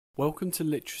Welcome to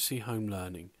Literacy Home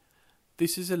Learning.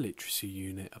 This is a literacy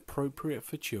unit appropriate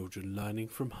for children learning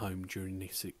from home during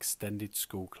this extended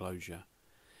school closure.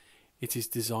 It is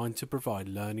designed to provide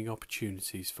learning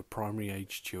opportunities for primary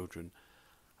age children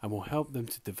and will help them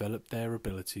to develop their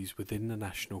abilities within the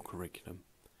national curriculum.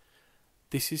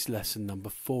 This is lesson number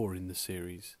 4 in the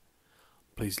series.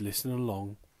 Please listen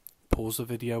along, pause the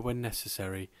video when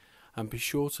necessary, and be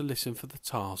sure to listen for the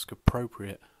task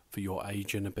appropriate for your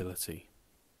age and ability.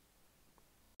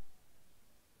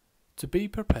 To be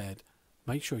prepared,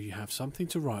 make sure you have something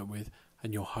to write with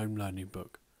and your home learning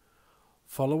book.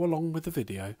 Follow along with the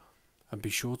video and be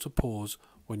sure to pause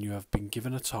when you have been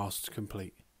given a task to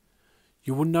complete.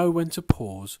 You will know when to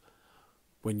pause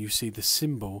when you see the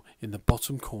symbol in the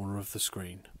bottom corner of the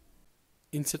screen.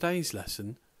 In today's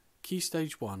lesson, Key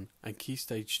Stage 1 and Key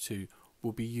Stage 2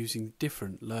 will be using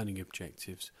different learning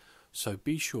objectives, so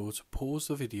be sure to pause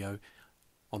the video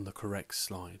on the correct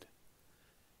slide.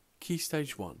 Key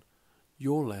Stage 1.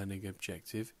 Your learning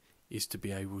objective is to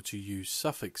be able to use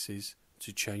suffixes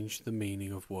to change the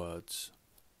meaning of words.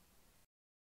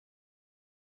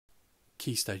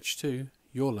 Key Stage 2,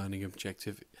 your learning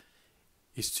objective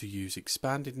is to use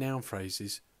expanded noun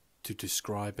phrases to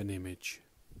describe an image.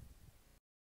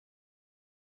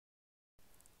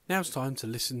 Now it's time to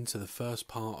listen to the first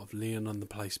part of Leon and the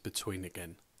Place Between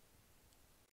again.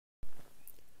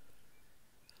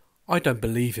 "I don't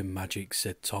believe in magic,"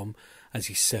 said Tom as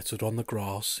he settled on the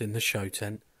grass in the show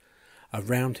tent.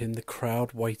 Around him the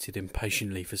crowd waited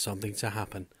impatiently for something to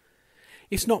happen.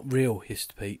 "It's not real,"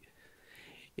 hissed Pete.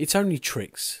 "It's only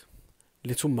tricks."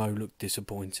 Little Mo looked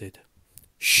disappointed.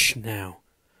 "Shh now,"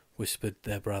 whispered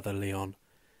their brother Leon.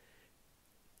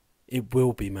 "It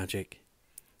will be magic.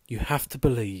 You have to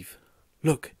believe.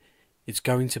 Look, it's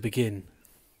going to begin."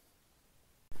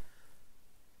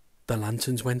 The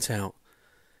lanterns went out.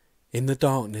 In the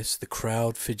darkness the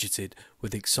crowd fidgeted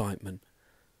with excitement.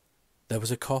 There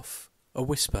was a cough, a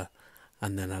whisper,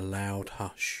 and then a loud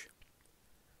hush.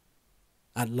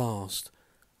 At last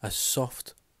a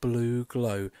soft blue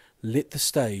glow lit the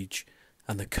stage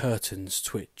and the curtains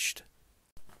twitched.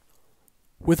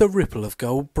 With a ripple of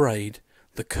gold braid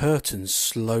the curtains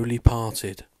slowly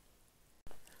parted.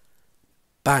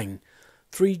 Bang!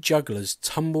 3 jugglers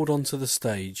tumbled onto the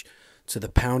stage to the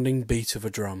pounding beat of a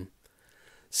drum.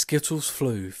 Skittles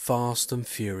flew fast and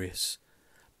furious,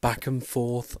 back and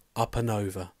forth, up and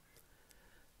over.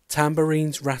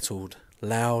 Tambourines rattled,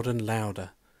 loud and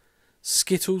louder.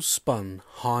 Skittles spun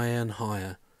higher and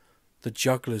higher. The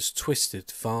jugglers twisted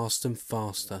fast and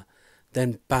faster.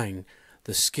 Then bang,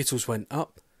 the skittles went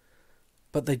up,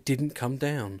 but they didn't come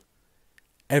down.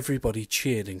 Everybody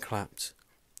cheered and clapped.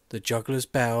 The jugglers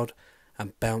bowed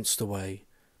and bounced away.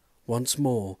 Once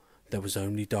more there was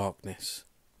only darkness.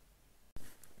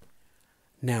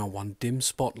 Now one dim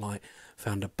spotlight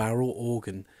found a barrel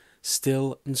organ,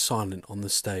 still and silent on the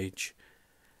stage.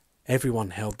 Everyone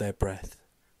held their breath.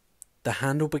 The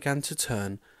handle began to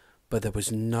turn, but there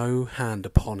was no hand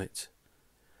upon it.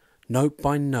 Note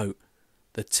by note,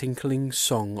 the tinkling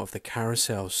song of the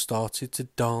carousel started to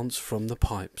dance from the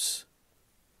pipes.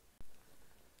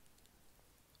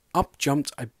 Up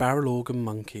jumped a barrel organ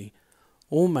monkey,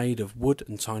 all made of wood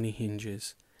and tiny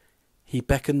hinges. He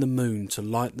beckoned the moon to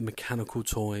light the mechanical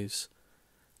toys.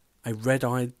 A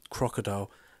red-eyed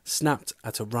crocodile snapped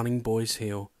at a running boy's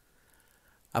heel.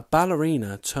 A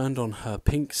ballerina turned on her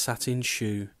pink satin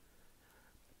shoe.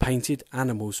 Painted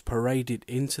animals paraded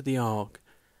into the ark,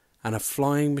 and a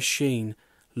flying machine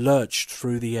lurched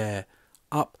through the air,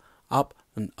 up, up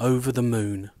and over the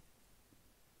moon.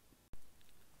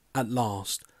 At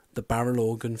last the barrel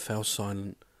organ fell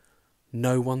silent.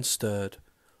 No one stirred.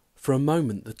 For a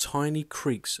moment the tiny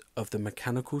creaks of the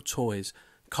mechanical toys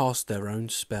cast their own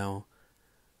spell.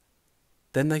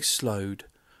 Then they slowed,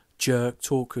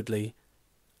 jerked awkwardly,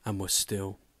 and were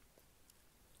still.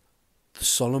 The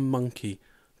solemn monkey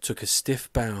took a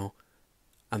stiff bow,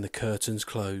 and the curtains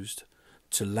closed,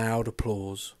 to loud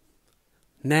applause.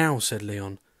 "Now," said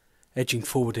Leon, edging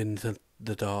forward into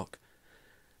the dark.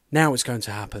 "Now it's going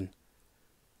to happen."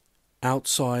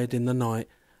 Outside in the night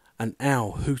an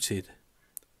owl hooted.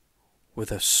 With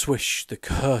a swish the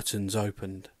curtains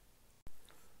opened.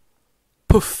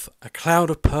 Poof! A cloud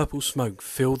of purple smoke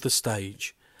filled the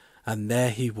stage, and there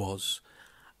he was,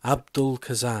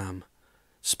 Abdul-Kazam,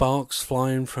 sparks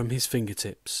flying from his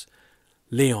fingertips.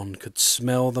 Leon could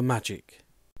smell the magic.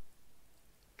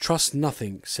 "Trust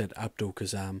nothing," said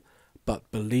Abdul-Kazam, "but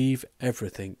believe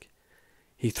everything."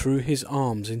 He threw his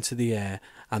arms into the air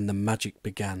and the magic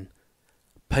began.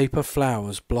 Paper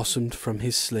flowers blossomed from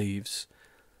his sleeves.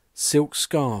 Silk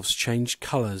scarves changed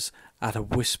colours at a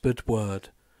whispered word.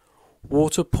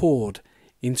 Water poured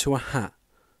into a hat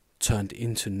turned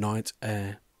into night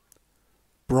air.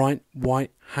 Bright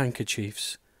white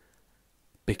handkerchiefs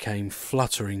became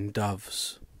fluttering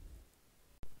doves.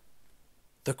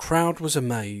 The crowd was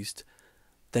amazed.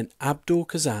 Then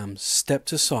Abdul-Kazam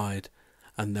stepped aside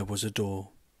and there was a door.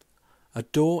 A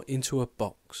door into a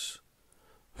box.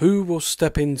 Who will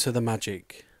step into the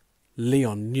magic?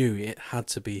 Leon knew it had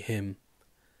to be him.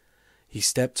 He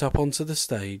stepped up onto the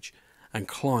stage and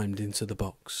climbed into the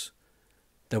box.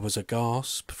 There was a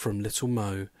gasp from little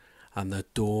Mo and the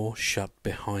door shut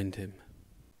behind him.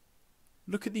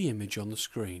 Look at the image on the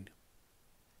screen.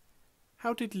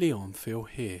 How did Leon feel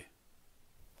here?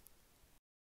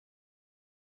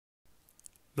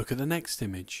 Look at the next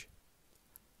image.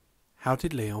 How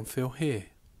did Leon feel here?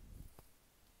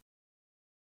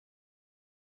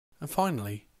 And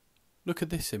finally, look at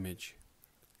this image.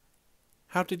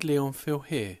 How did Leon feel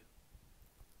here?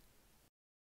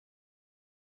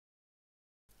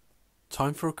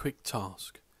 Time for a quick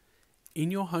task.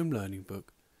 In your home learning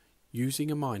book,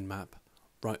 using a mind map,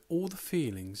 write all the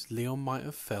feelings Leon might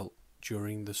have felt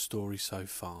during the story so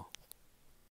far.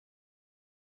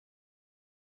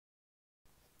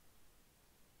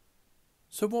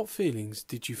 So what feelings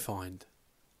did you find?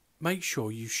 Make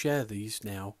sure you share these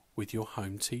now with your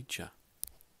home teacher.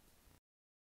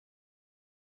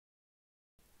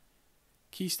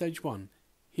 Key Stage 1.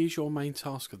 Here's your main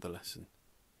task of the lesson.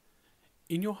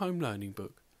 In your home learning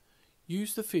book,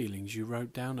 use the feelings you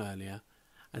wrote down earlier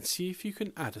and see if you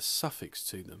can add a suffix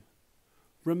to them.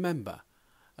 Remember,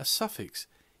 a suffix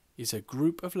is a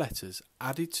group of letters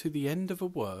added to the end of a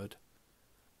word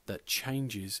that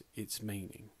changes its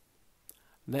meaning.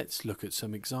 Let's look at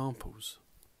some examples.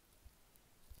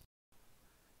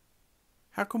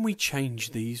 How can we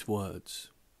change these words?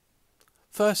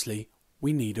 Firstly,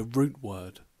 we need a root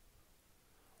word.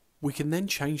 We can then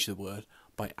change the word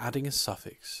by adding a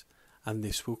suffix, and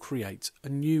this will create a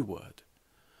new word.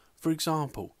 For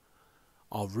example,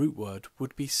 our root word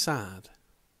would be sad.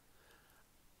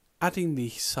 Adding the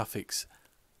suffix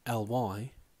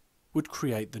ly would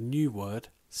create the new word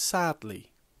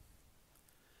sadly.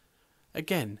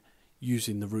 Again,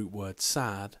 using the root word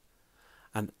sad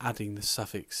and adding the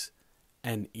suffix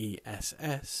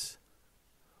ness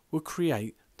will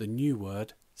create the new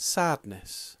word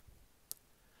sadness.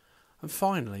 And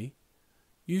finally,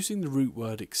 using the root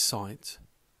word excite,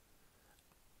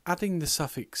 adding the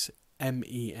suffix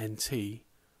ment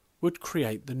would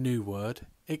create the new word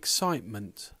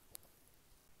excitement.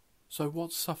 So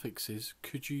what suffixes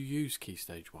could you use, Key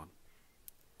Stage 1?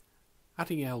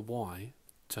 Adding ly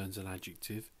turns an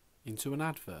adjective into an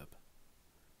adverb.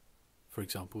 For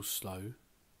example, slow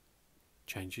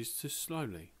changes to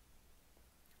slowly.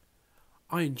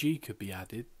 Ing could be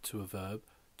added to a verb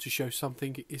to show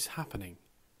something is happening.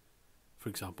 For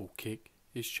example, kick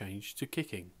is changed to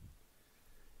kicking.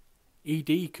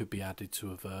 Ed could be added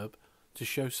to a verb to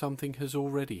show something has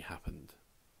already happened.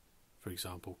 For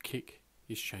example, kick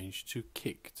is changed to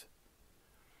kicked.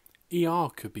 Er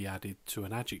could be added to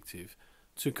an adjective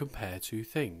to compare two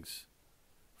things.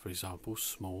 For example,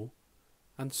 small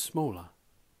and smaller.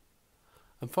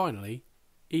 And finally,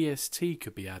 est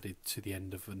could be added to the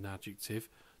end of an adjective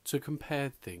to compare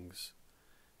things.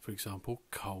 For example,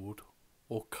 cold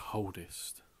or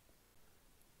coldest.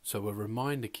 So a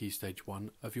reminder, Key Stage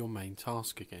 1, of your main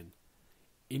task again.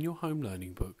 In your home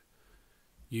learning book,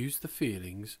 use the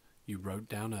feelings you wrote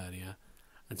down earlier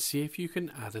and see if you can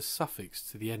add a suffix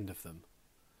to the end of them.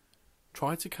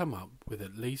 Try to come up with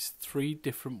at least 3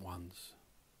 different ones.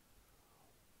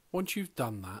 Once you've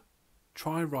done that,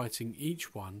 try writing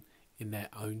each one in their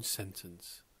own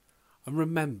sentence. And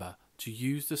remember to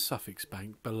use the suffix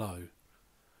bank below.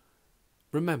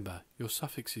 Remember, your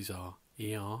suffixes are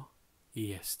er,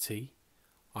 est, ing,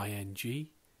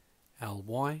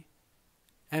 ly,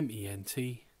 ment,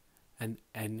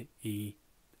 and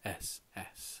ness.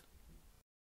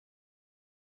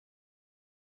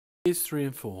 Here's 3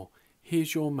 and 4.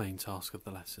 Here's your main task of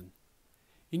the lesson.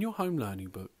 In your home learning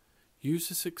book, use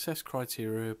the success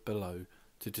criteria below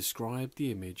to describe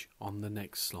the image on the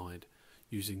next slide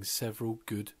using several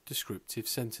good descriptive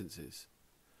sentences.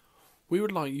 We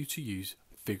would like you to use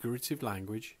figurative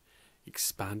language,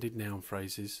 expanded noun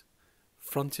phrases,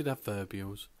 fronted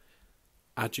adverbials,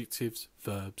 adjectives,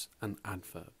 verbs and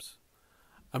adverbs.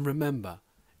 And remember,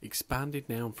 expanded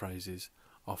noun phrases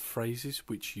are phrases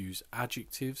which use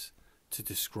adjectives to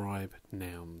describe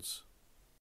nouns.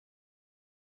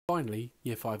 Finally,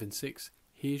 Year 5 and 6,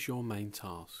 here's your main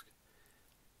task.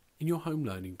 In your home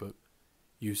learning book,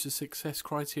 use the success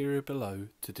criteria below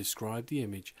to describe the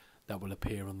image that will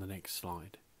appear on the next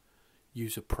slide.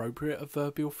 use appropriate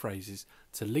adverbial phrases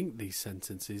to link these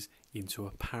sentences into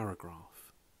a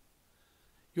paragraph.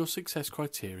 Your success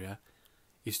criteria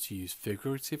is to use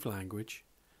figurative language,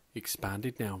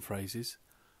 expanded noun phrases,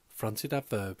 fronted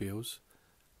adverbials,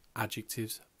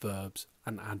 adjectives, verbs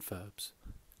and adverbs.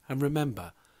 And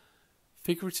remember,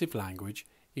 figurative language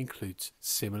includes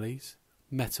similes,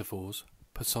 metaphors,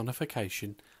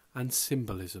 personification and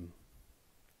symbolism.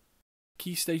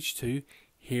 Key stage 2,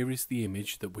 here is the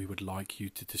image that we would like you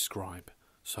to describe,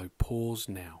 so pause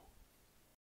now.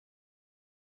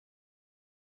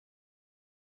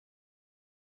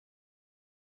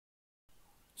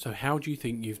 So how do you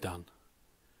think you've done?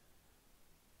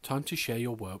 Time to share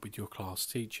your work with your class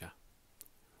teacher.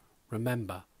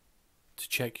 Remember to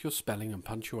check your spelling and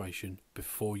punctuation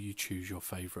before you choose your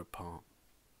favourite part.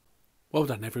 Well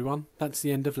done everyone, that's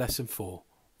the end of lesson 4.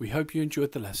 We hope you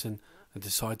enjoyed the lesson and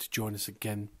decide to join us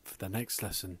again for the next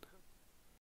lesson.